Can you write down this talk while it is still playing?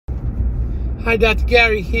Hi, Dr.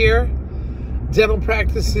 Gary here. Dental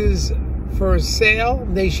practices for sale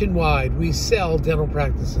nationwide. We sell dental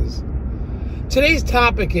practices. Today's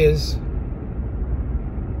topic is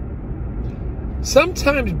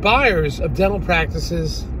sometimes buyers of dental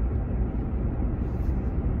practices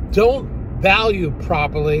don't value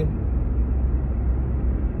properly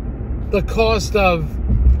the cost of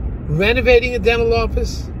renovating a dental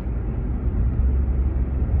office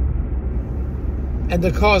and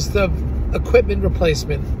the cost of equipment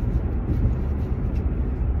replacement.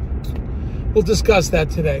 We'll discuss that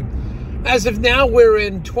today. As of now, we're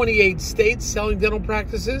in 28 states selling dental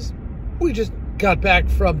practices. We just got back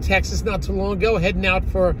from Texas not too long ago, heading out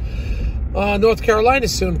for North Carolina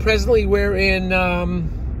soon. Presently, we're in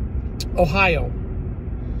Ohio.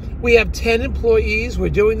 We have 10 employees. We're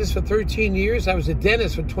doing this for 13 years. I was a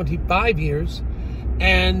dentist for 25 years.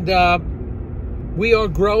 And we are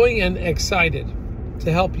growing and excited to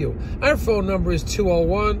help you. Our phone number is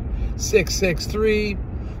 201-663-0935.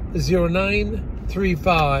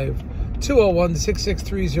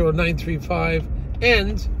 201-663-0935.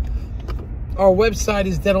 And our website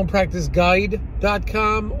is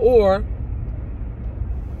dentalpracticeguide.com or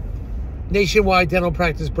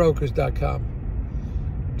nationwidedentalpracticebrokers.com.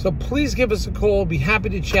 So please give us a call. Be happy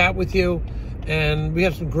to chat with you. And we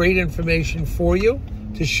have some great information for you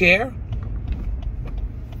to share.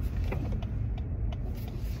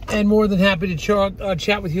 And more than happy to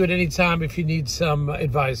chat with you at any time if you need some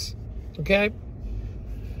advice. Okay?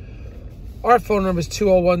 Our phone number is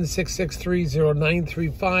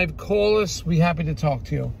 201-663-0935. Call us. We're happy to talk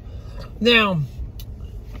to you. Now,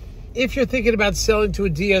 if you're thinking about selling to a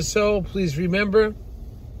DSO, please remember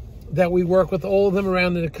that we work with all of them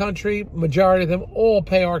around in the country. Majority of them all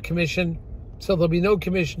pay our commission. So there'll be no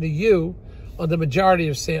commission to you on the majority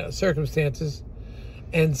of circumstances.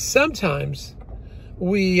 And sometimes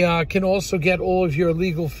we can also get all of your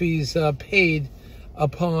legal fees paid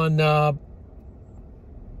upon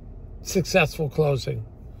successful closing.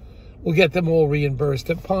 We'll get them all reimbursed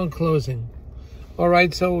upon closing. All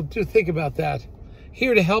right, so do think about that.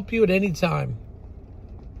 Here to help you at any time.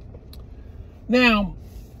 Now,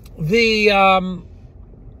 the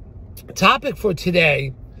topic for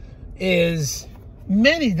today is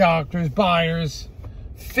many doctors, buyers,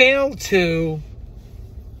 fail to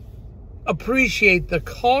appreciate the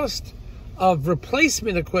cost of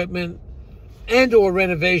replacement equipment and or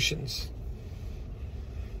renovations.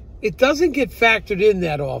 It doesn't get factored in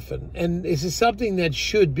that often, and this is something that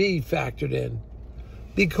should be factored in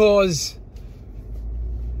because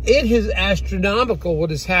it is astronomical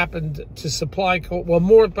what has happened to supply, well,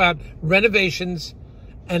 more about renovations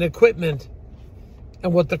and equipment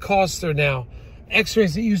and what the costs are now.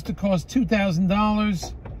 X-rays that used to cost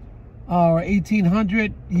 $2,000 or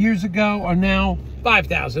 $1,800 years ago are now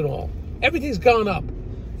 $5,000 all. Everything's gone up.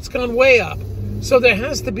 It's gone way up. So there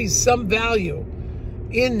has to be some value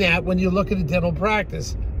in that when you look at a dental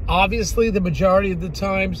practice. Obviously, the majority of the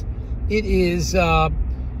times it is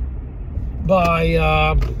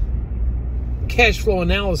by cash flow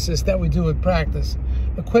analysis that we do at practice.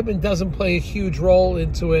 Equipment doesn't play a huge role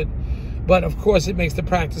into it, but of course it makes the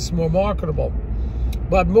practice more marketable.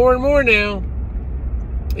 But more and more now,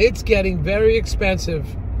 it's getting very expensive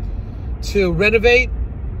to renovate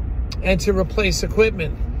and to replace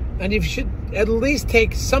equipment. And you should at least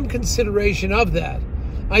take some consideration of that.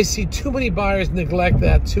 I see too many buyers neglect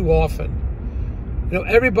that too often. You know,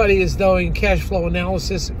 everybody is doing cash flow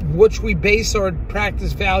analysis, which we base our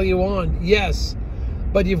practice value on, yes.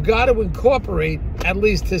 But you've got to incorporate, at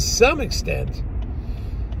least to some extent,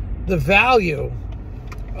 the value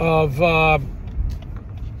of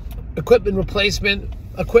equipment replacement,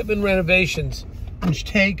 equipment renovations, which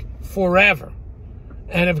take forever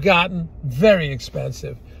and have gotten very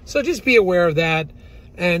expensive. So just be aware of that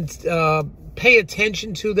and pay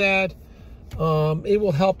attention to that. It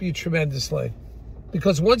will help you tremendously.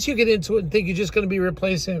 Because once you get into it and think you're just going to be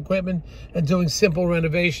replacing equipment and doing simple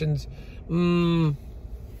renovations,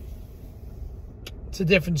 it's a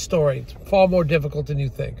different story. It's far more difficult than you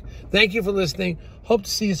think. Thank you for listening. Hope to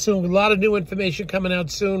see you soon. A lot of new information coming out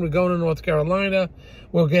soon. We're going to North Carolina.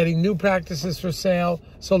 We're getting new practices for sale.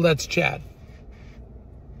 So let's chat.